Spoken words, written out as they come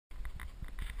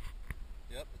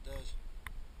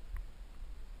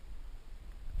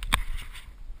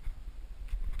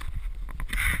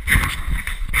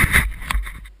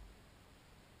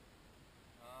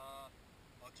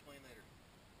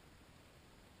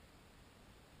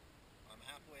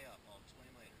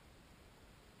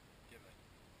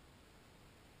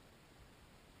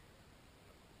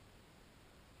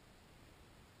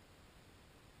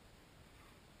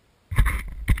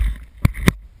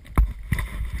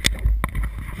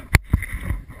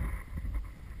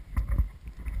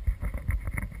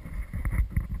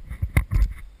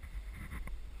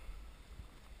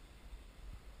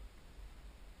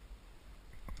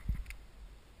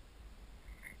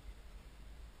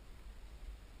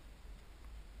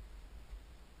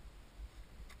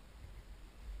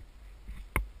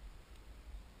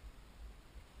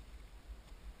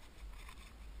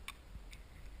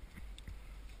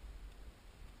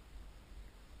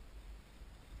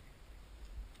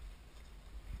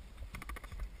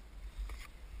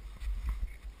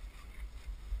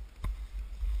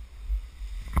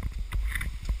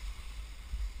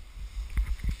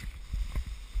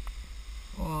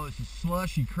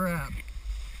slushy crap.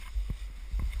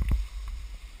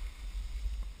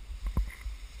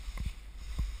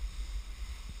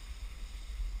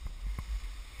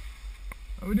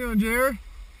 How we doing, Jer?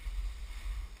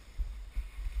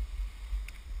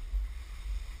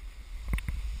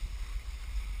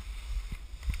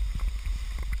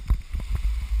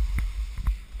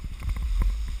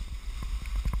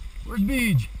 Where's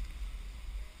Beej?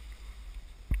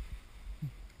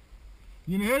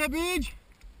 You gonna hit it, Beej?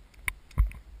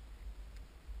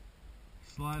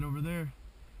 Slide over there.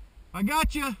 I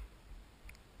got you.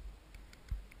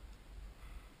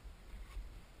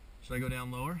 Should I go down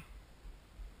lower?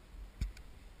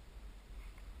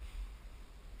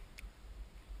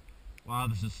 Wow,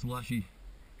 this is slushy.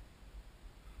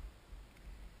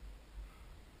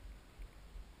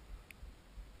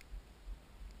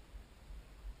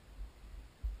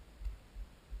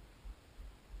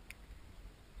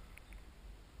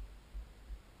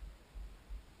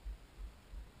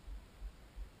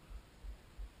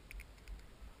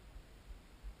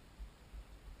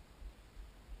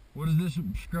 What does this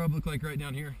scrub look like right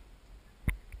down here?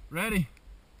 Ready?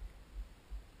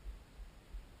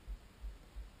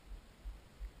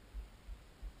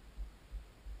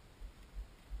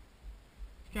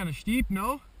 It's kind of steep,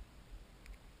 no?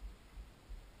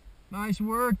 Nice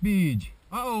work, Beej.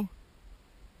 Uh-oh.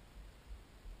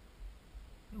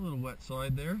 A little wet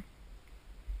side there.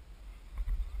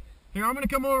 Here, I'm going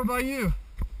to come over by you.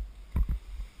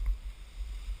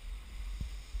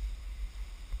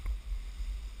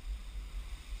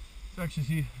 Let's actually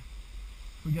see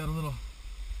if we got a little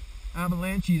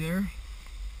avalanche there.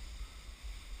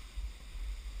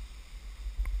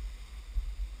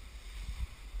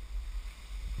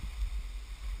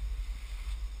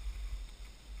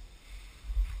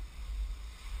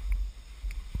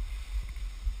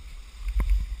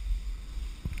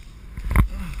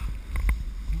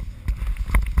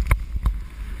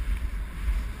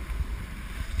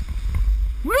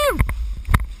 Woo!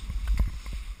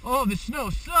 Oh, the snow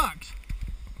sucks.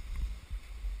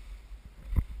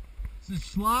 This is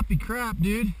sloppy crap,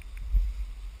 dude.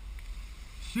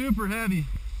 Super heavy.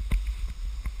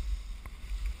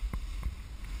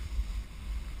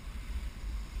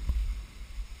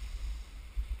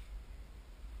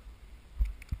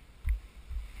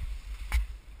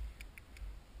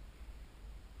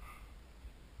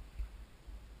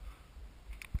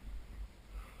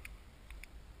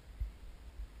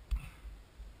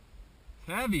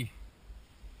 Heavy.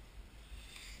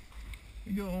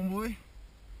 Here you go, homeboy.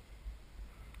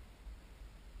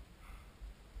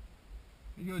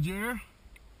 Here you go, Jer.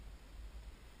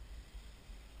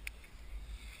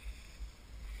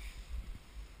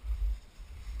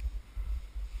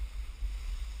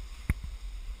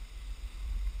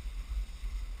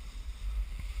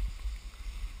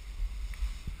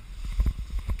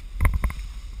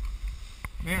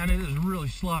 Man, it is really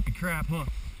sloppy crap, huh?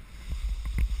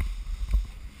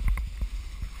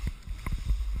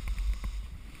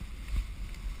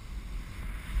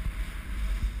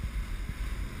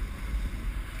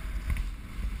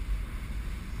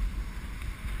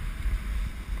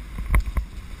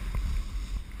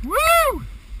 Woo!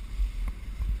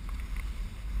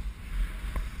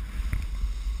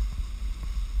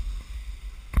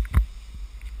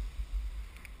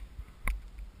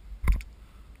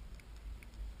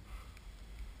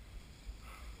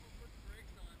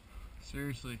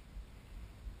 Seriously,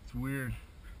 it's weird.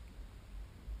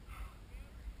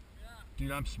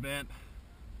 Dude, I'm spent.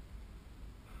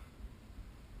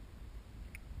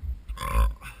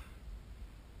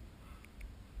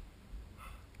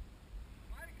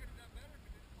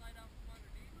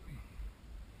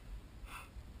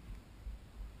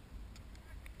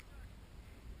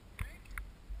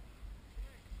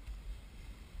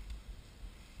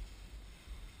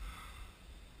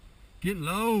 Get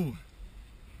low.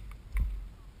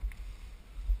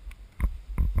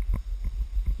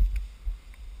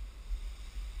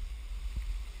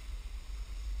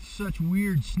 Such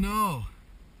weird snow.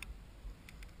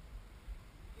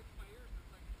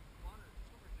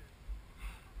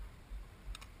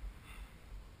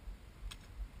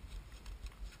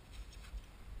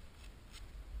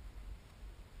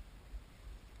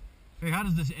 Hey, how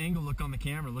does this angle look on the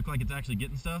camera? Look like it's actually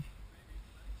getting stuff?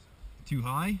 Too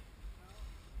high?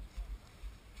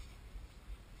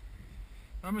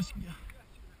 I'm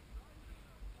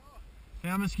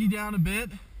gonna ski down a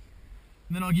bit, and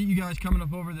then I'll get you guys coming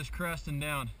up over this crest and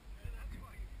down.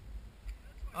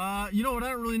 You know what?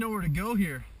 I don't really know where to go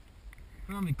here.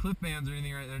 We don't have any cliff bands or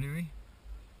anything right there, do we?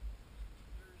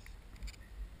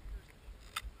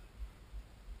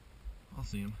 I'll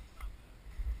see them.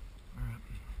 All right.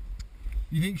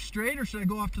 You think straight, or should I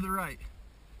go off to the right?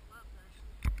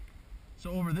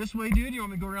 So over this way, dude? You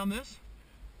want me to go around this?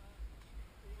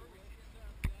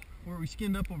 Where we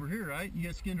skinned up over here, right? You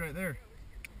got skinned right there.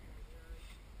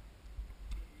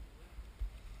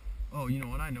 Oh, you know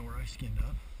what? I know where I skinned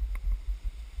up.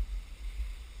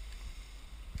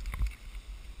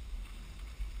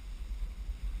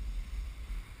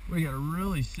 We gotta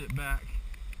really sit back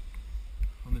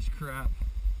on this crap.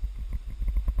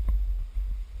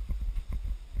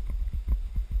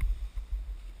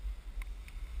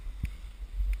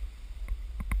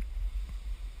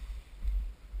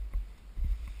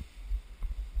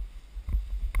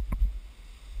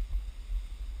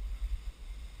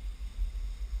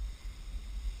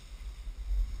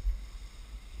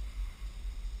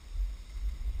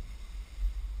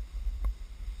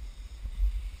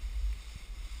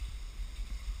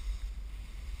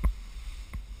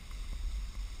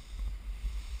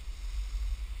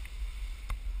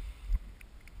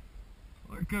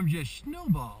 Here comes your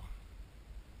snowball.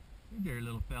 Hey there,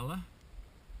 little fella.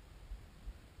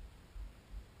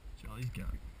 That's all he's got.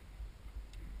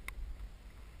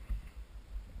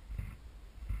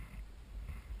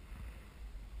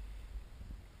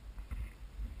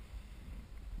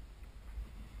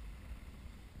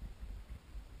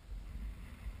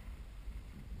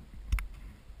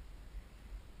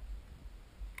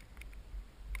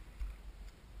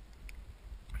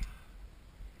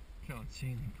 Look how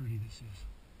insanely pretty this is.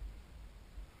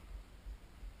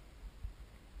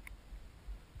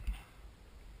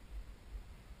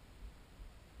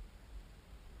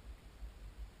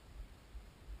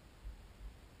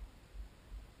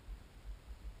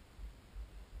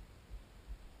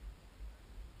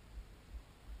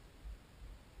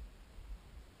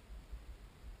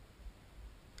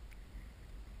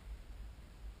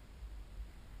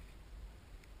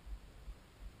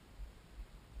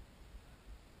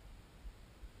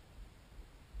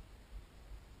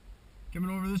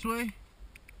 Coming over this way?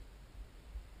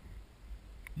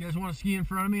 You guys want to ski in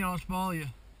front of me? I'll just follow you.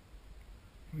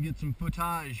 We get some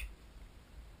footage.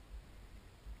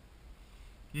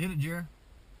 You hit it, Jer.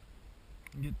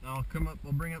 I'll come up.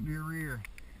 I'll bring up your rear.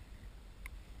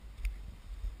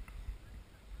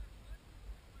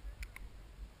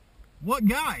 What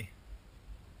guy?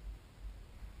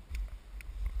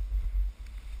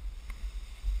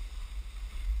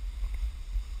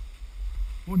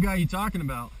 What guy are you talking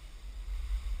about?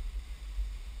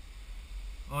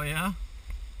 Oh yeah?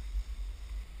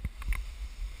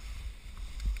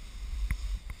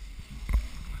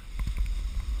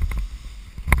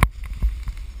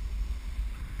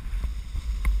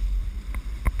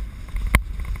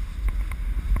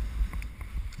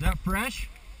 Is that fresh?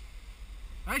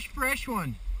 Nice fresh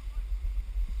one.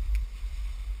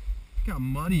 Look how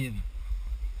muddy and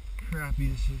crappy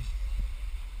this is.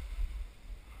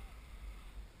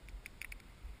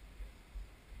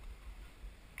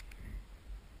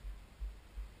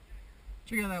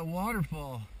 Check out that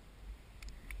waterfall.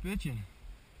 Bitchin'.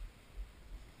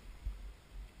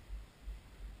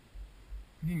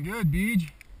 Looking good, Beej.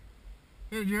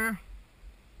 Hey, Jer.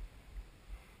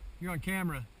 You're on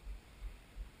camera.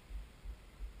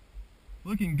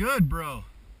 Looking good, bro.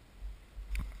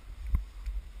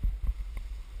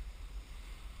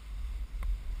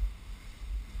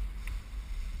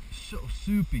 So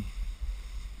soupy.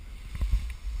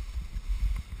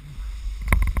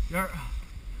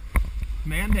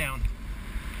 Man down.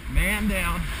 Man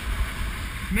down.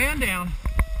 Man down.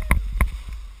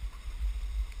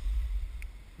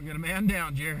 We got a man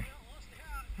down, Jerry.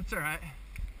 That's alright.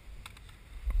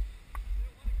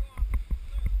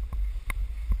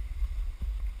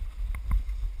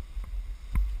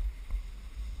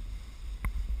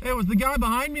 Hey, was the guy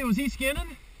behind me, was he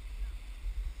skinning?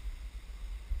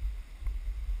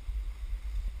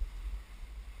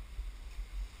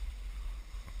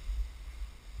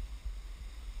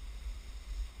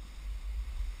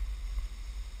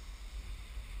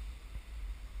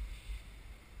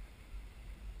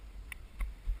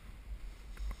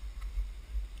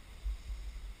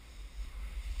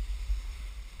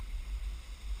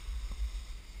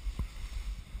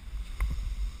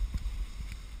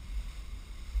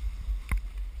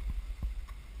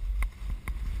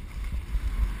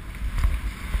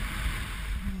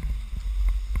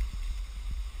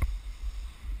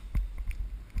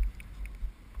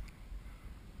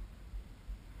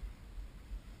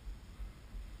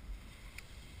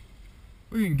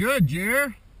 Looking good,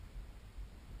 Jer.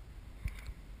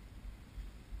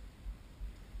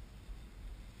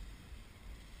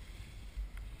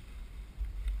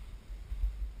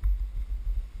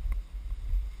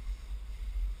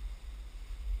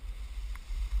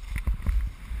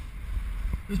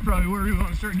 This is probably where we want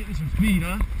to start getting some speed,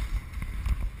 huh?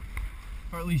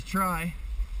 Or at least try.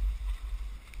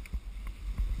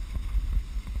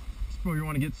 This is where you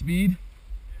want to get speed.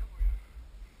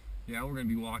 Yeah, we're going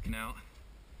to be walking out.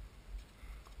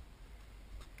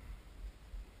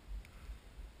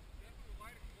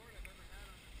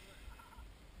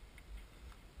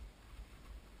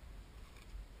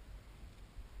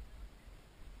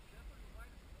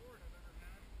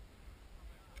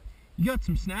 You got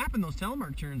some snap in those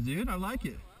telemark turns, dude. I like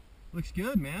it. Looks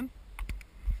good, man.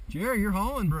 Jerry, you're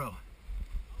hauling, bro.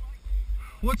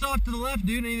 What's off to the left,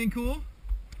 dude? Anything cool?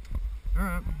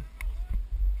 Alright.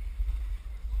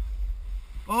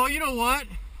 Oh, you know what?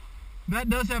 That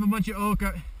does have a bunch of oak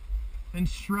and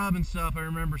shrub and stuff I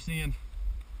remember seeing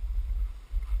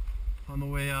on the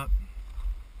way up.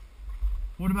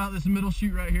 What about this middle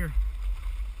chute right here?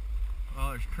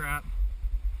 Oh, there's crap.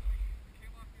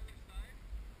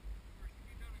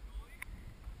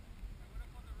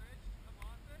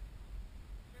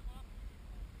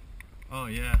 Oh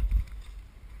yeah,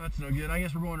 that's no good. I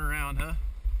guess we're going around, huh?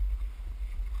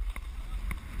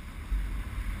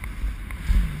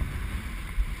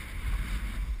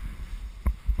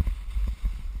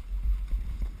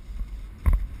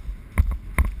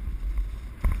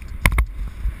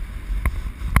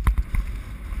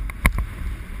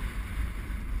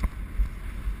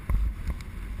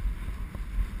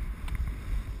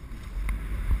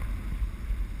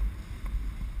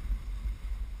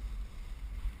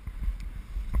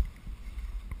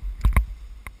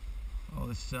 Oh,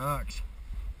 this sucks.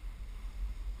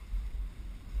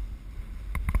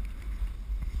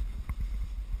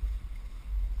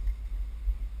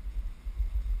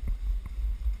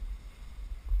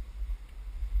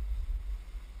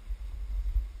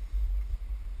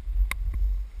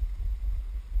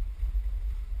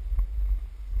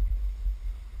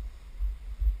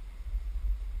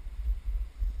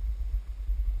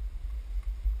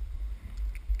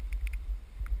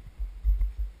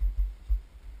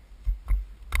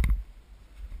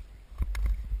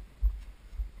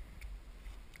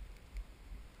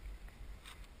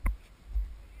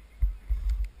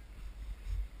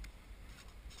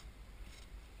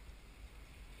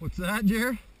 What's that, Jer?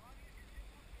 Or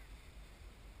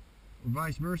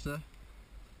vice versa.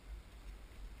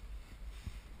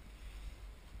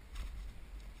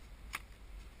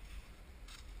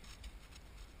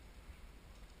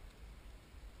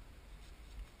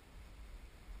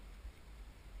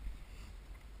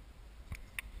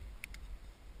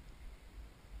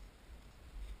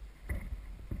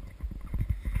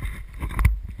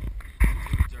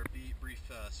 Our brief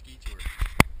ski tour.